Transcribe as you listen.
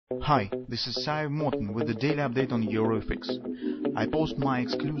Hi, this is Sive Morten with the daily update on EuroFX. I post my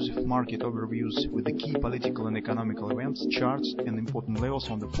exclusive market overviews with the key political and economical events, charts and important levels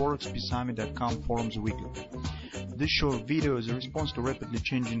on the ForexPeaceArmy.com forums weekly. This short video is a response to rapidly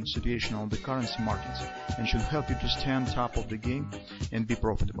changing situation on the currency markets and should help you to stay on top of the game and be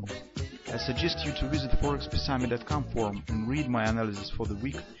profitable. I suggest you to visit ForexPeaceArmy.com forum and read my analysis for the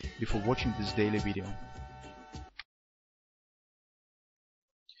week before watching this daily video.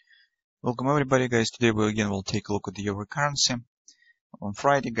 Welcome everybody, guys. Today we again will take a look at the euro currency. On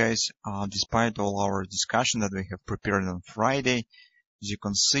Friday, guys, despite all our discussion that we have prepared on Friday, as you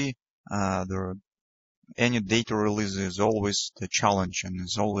can see, any data release is always the challenge and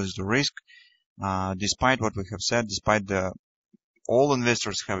is always the risk. Despite what we have said, despite all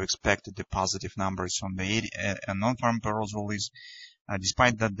investors have expected the positive numbers on the non-farm payrolls release.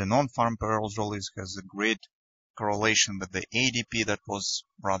 Despite that, the non-farm payrolls release has a great correlation with the ADP that was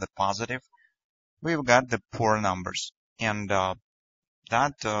rather positive. We've got the poor numbers, and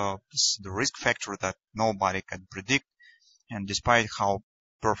that is the risk factor that nobody can predict. And despite how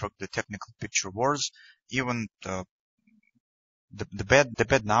perfect the technical picture was, even the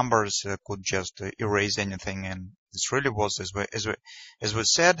bad numbers could just erase anything. And this really was, as we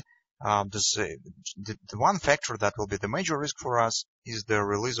said, the one factor that will be the major risk for us is the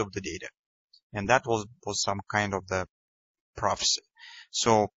release of the data. And that was some kind of the prophecy.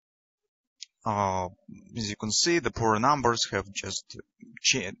 So, as you can see, the poor numbers have just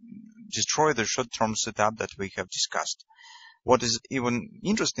destroyed the short-term setup that we have discussed. What is even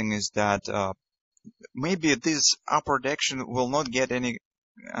interesting is that maybe this upward action will not get any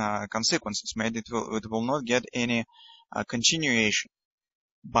consequences. Maybe it will not get any continuation.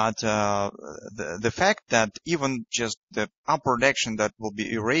 But the fact that even just the upward action that will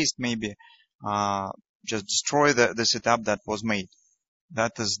be erased maybe just destroy the setup that was made.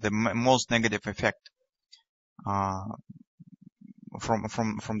 That is the most negative effect from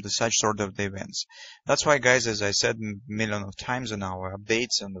the such sort of the events. That's why, guys, as I said a million of times in our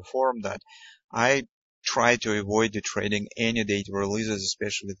updates on the forum, that I try to avoid the trading any data releases,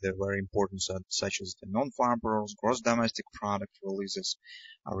 especially the very important such as the non-farm payrolls, gross domestic product releases,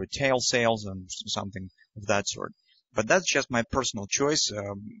 retail sales, and something of that sort. But that's just my personal choice.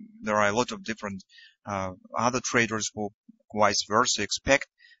 There are a lot of different other traders who vice versa expect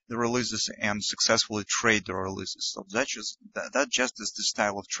the releases and successfully trade the releases. So that just is the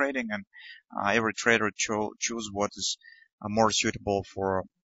style of trading, and every trader choose what is more suitable for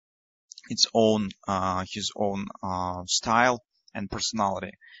his own style and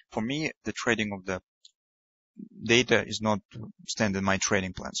personality. For me, the trading of the data is not stand in my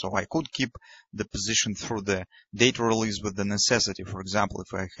trading plan. So I could keep the position through the data release with the necessity. For example,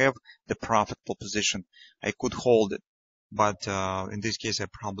 if I have the profitable position, I could hold it. But in this case, I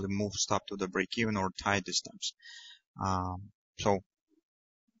probably move stop to the break-even or tie distance. So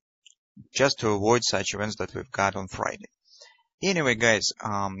just to avoid such events that we've got on Friday. Anyway, guys,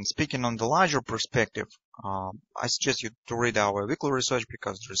 speaking on the larger perspective, I suggest you to read our weekly research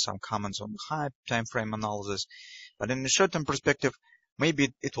because there's some comments on the high time frame analysis. But in the short-term perspective,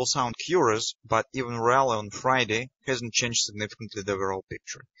 maybe it will sound curious, but even rally on Friday hasn't changed significantly the overall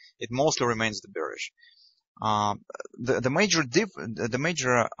picture. It mostly remains the bearish. The major difference,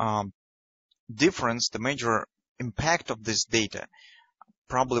 the major impact of this data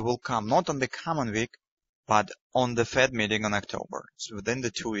probably will come not on the common week, but on the Fed meeting in October. So within the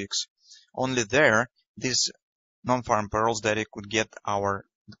 2 weeks, only there, this non-farm payrolls data could get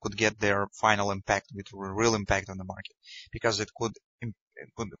their final impact, with real impact on the market, because it could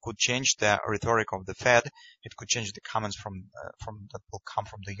change the rhetoric of the Fed. It could change the comments that will come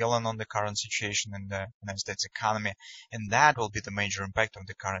from the Yellen on the current situation in the United States economy, and that will be the major impact of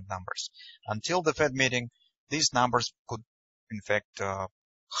the current numbers. Until the Fed meeting, these numbers could, in fact,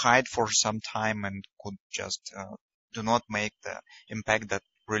 hide for some time and could just do not make the impact that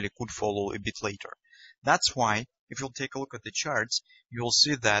really could follow a bit later. That's why, if you'll take a look at the charts, you'll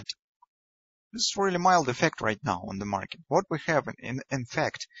see that this is really mild effect right now on the market. What we have, in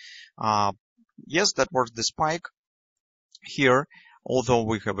fact, yes, that was the spike here, although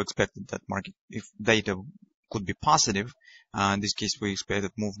we have expected that market, if data could be positive, in this case we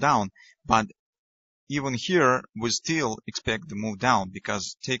expected move down, but even here, we still expect the move down,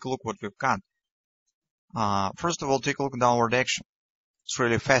 because take a look what we've got. First of all, take a look at downward action. It's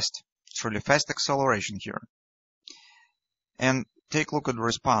really fast. It's really fast acceleration here. And take a look at the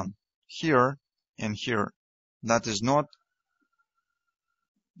respawn here and here. That is not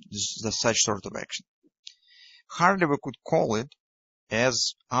such sort of action. Hardly we could call it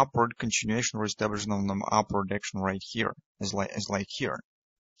as upward continuation or establishment of the upward action right here, as like here.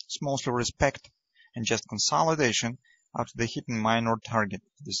 It's mostly respect and just consolidation after the hidden minor target.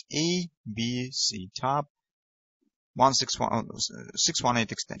 This A, B, C top, 618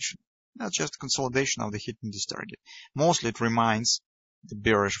 extension. That's just consolidation of the hitting this target. Mostly it reminds the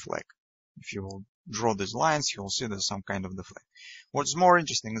bearish flag. If you will draw these lines, you will see there's some kind of the flag. What's more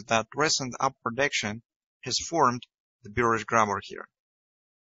interesting is that recent upward action has formed the bearish grabber here.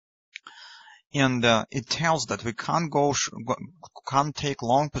 And it tells that we can't take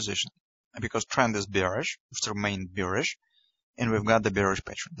long position because trend is bearish, it's remained bearish, and we've got the bearish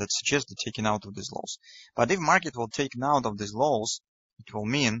pattern that suggests the taking out of these lows. But if market will take out of these lows, it will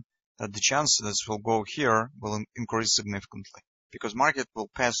mean that the chances that will go here will increase significantly, because market will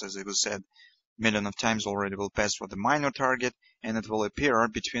pass, as I said million of times already, will pass for the minor target, and it will appear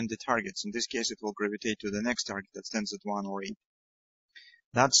between the targets. In this case, it will gravitate to the next target that stands at 108.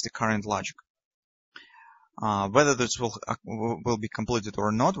 That's the current logic. Whether this will be completed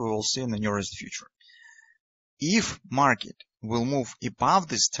or not, we will see in the nearest future. If market will move above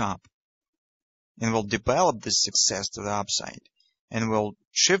this top and will develop this success to the upside and will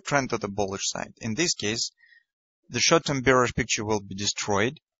shift trend to the bullish side, in this case, the short-term bearish picture will be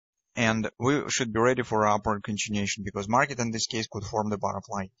destroyed, and we should be ready for upward continuation, because market in this case could form the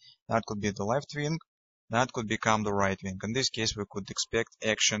butterfly. That could be the left wing, that could become the right wing. In this case, we could expect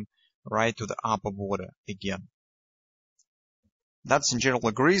action right to the upper border again. That's in general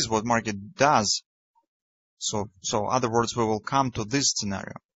agrees what market does. So other words, we will come to this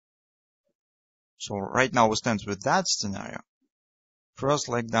scenario. So right now we stand with that scenario. First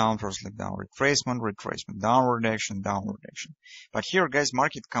leg down, retracement, downward action. But here, guys,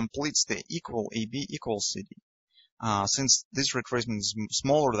 market completes the equal AB equals CD. Since this retracement is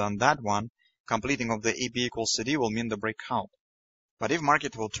smaller than that one, completing of the AB equals CD will mean the breakout. But if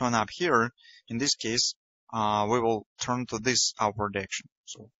market will turn up here, in this case, we will turn to this upward action.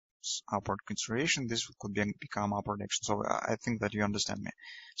 So upward continuation, this could become upward action. So I think that you understand me.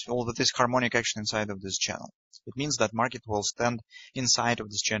 So all of this harmonic action inside of this channel. It means that market will stand inside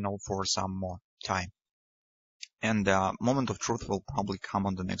of this channel for some more time. And moment of truth will probably come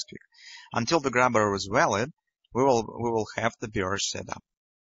on the next week. Until the grabber is valid, we will have the bearish setup.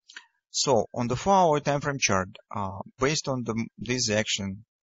 So on the 4-hour time frame chart, based on this action,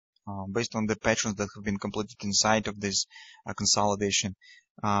 based on the patterns that have been completed inside of this consolidation,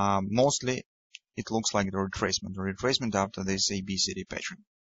 mostly it looks like the retracement after this ABCD pattern.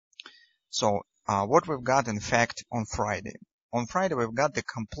 So what we've got in fact on Friday. On Friday we've got the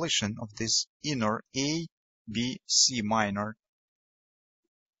completion of this inner ABC minor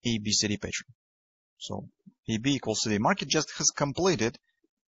ABCD pattern. So AB equals CD. Market just has completed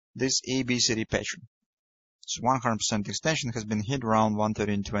this ABCD pattern. So 100% extension has been hit around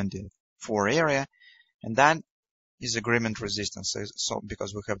 113.24 area, and that is agreement resistance. So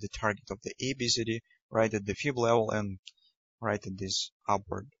because we have the target of the ABCD right at the fib level and right at this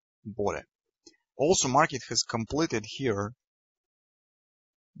upward border. Also, market has completed here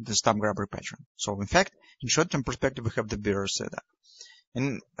the stop grabber pattern. So in fact, in short-term perspective, we have the bearish setup.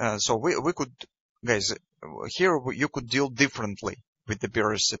 And so we could, guys, here you could deal differently with the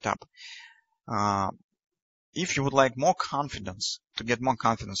bearish setup. If you would like more confidence, to get more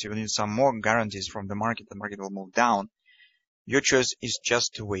confidence, you need some more guarantees from the market will move down. Your choice is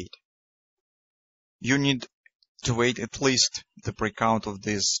just to wait. You need to wait at least the breakout of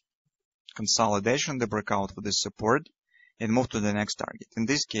this consolidation, the breakout of this support, and move to the next target. In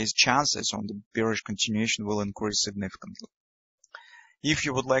this case, chances on the bearish continuation will increase significantly. If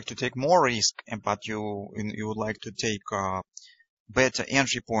you would like to take more risk, but you would like to take better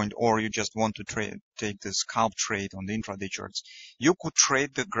entry point, or you just want to take the scalp trade on the intraday charts, you could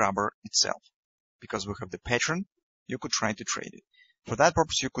trade the grabber itself. Because we have the pattern, you could try to trade it. For that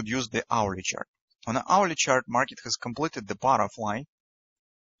purpose, you could use the hourly chart. On the hourly chart, market has completed the butterfly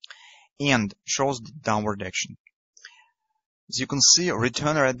and shows the downward action. As you can see,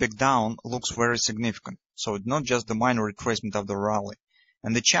 return right back down looks very significant. So it's not just the minor retracement of the rally.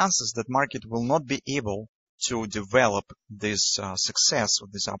 And the chances that market will not be able to develop this success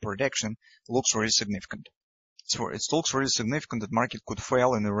of this upward action looks really significant. So it looks really significant that market could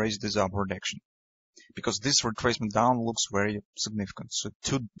fail and erase this upward action, because this retracement down looks very significant, so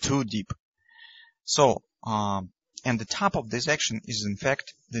too deep. So and the top of this action is in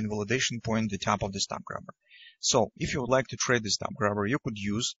fact the invalidation point, the top of the stop grabber. So if you would like to trade the stop grabber, you could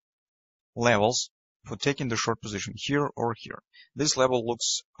use levels for taking the short position here or here. This level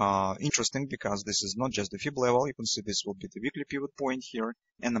looks interesting because this is not just the fib level. You can see this will be the weekly pivot point here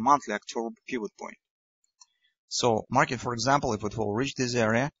and the monthly October pivot point. So market, for example, if it will reach this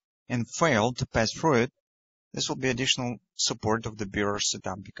area and fail to pass through it, this will be additional support of the bearish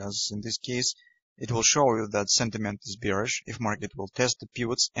setup, because in this case it will show you that sentiment is bearish if market will test the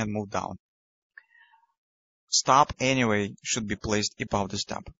pivots and move down. Stop anyway should be placed above the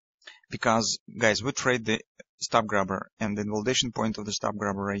stop, because guys, we trade the stop grabber and the invalidation point of the stop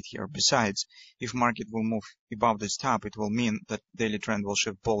grabber right here. Besides, if market will move above the stop, it will mean that daily trend will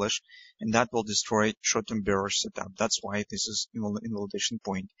shift bullish, and that will destroy short-term bearish setup. That's why this is invalidation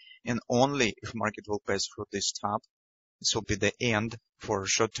point. And only if market will pass through this stop, this will be the end for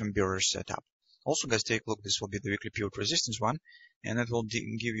short-term bearish setup. Also, guys, take a look. This will be the weekly pivot resistance one, and it will give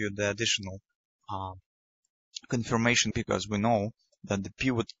you the additional confirmation, because we know that the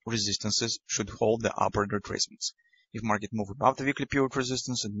pivot resistances should hold the upward retracements. If market move above the weekly pivot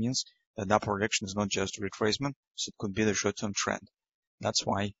resistance, it means that the upward direction is not just a retracement, so it could be the short-term trend. That's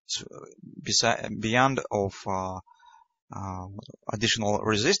why, beyond of additional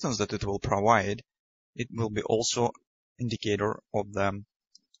resistance that it will provide, it will be also indicator of the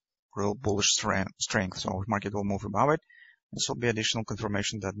real bullish strength. So if market will move above it, this will be additional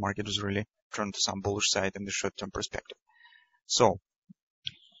confirmation that market is really turned to some bullish side in the short-term perspective. So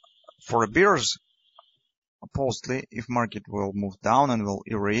for a bears, supposedly, if market will move down and will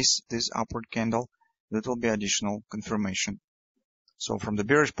erase this upward candle, that will be additional confirmation. So from the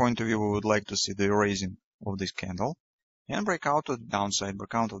bearish point of view, we would like to see the erasing of this candle and breakout to the downside,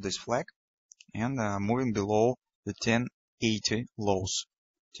 breakout of this flag, and moving below the 1080 lows,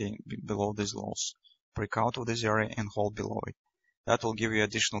 below these lows, breakout of this area and hold below it. That will give you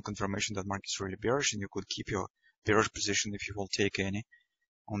additional confirmation that market is really bearish, and you could keep your bearish position if you will take any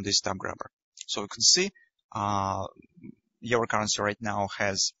on this stop grabber. So you can see euro currency right now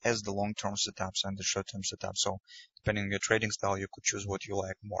has as the long-term setups and the short-term setups. So depending on your trading style, you could choose what you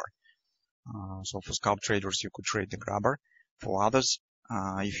like more. So for scalp traders, you could trade the grabber. For others,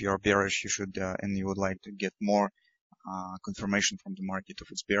 if you are bearish, you should and you would like to get more confirmation from the market of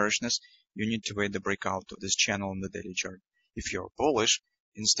its bearishness, you need to wait the breakout of this channel on the daily chart. If you're bullish,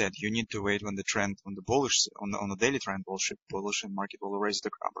 instead, you need to wait when the trend on the bullish on the daily trend will shift bullish and market will erase the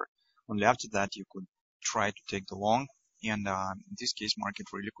grabber. Only after that you could try to take the long, and in this case, market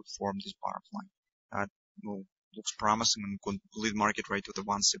really could form this butterfly. That looks promising and could lead market right to the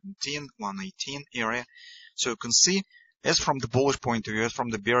 117, 118 area. So you can see, as from the bullish point of view, as from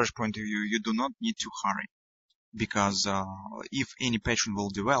the bearish point of view, you do not need to hurry, because if any pattern will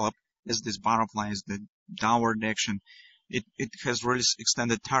develop, as this butterfly is the downward action, it has really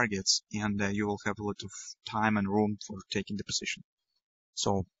extended targets, and you will have a lot of time and room for taking the position.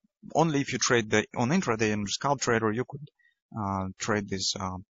 So only if you trade on intraday and scalp trader, you could trade this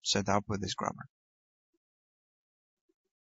setup with this grabber.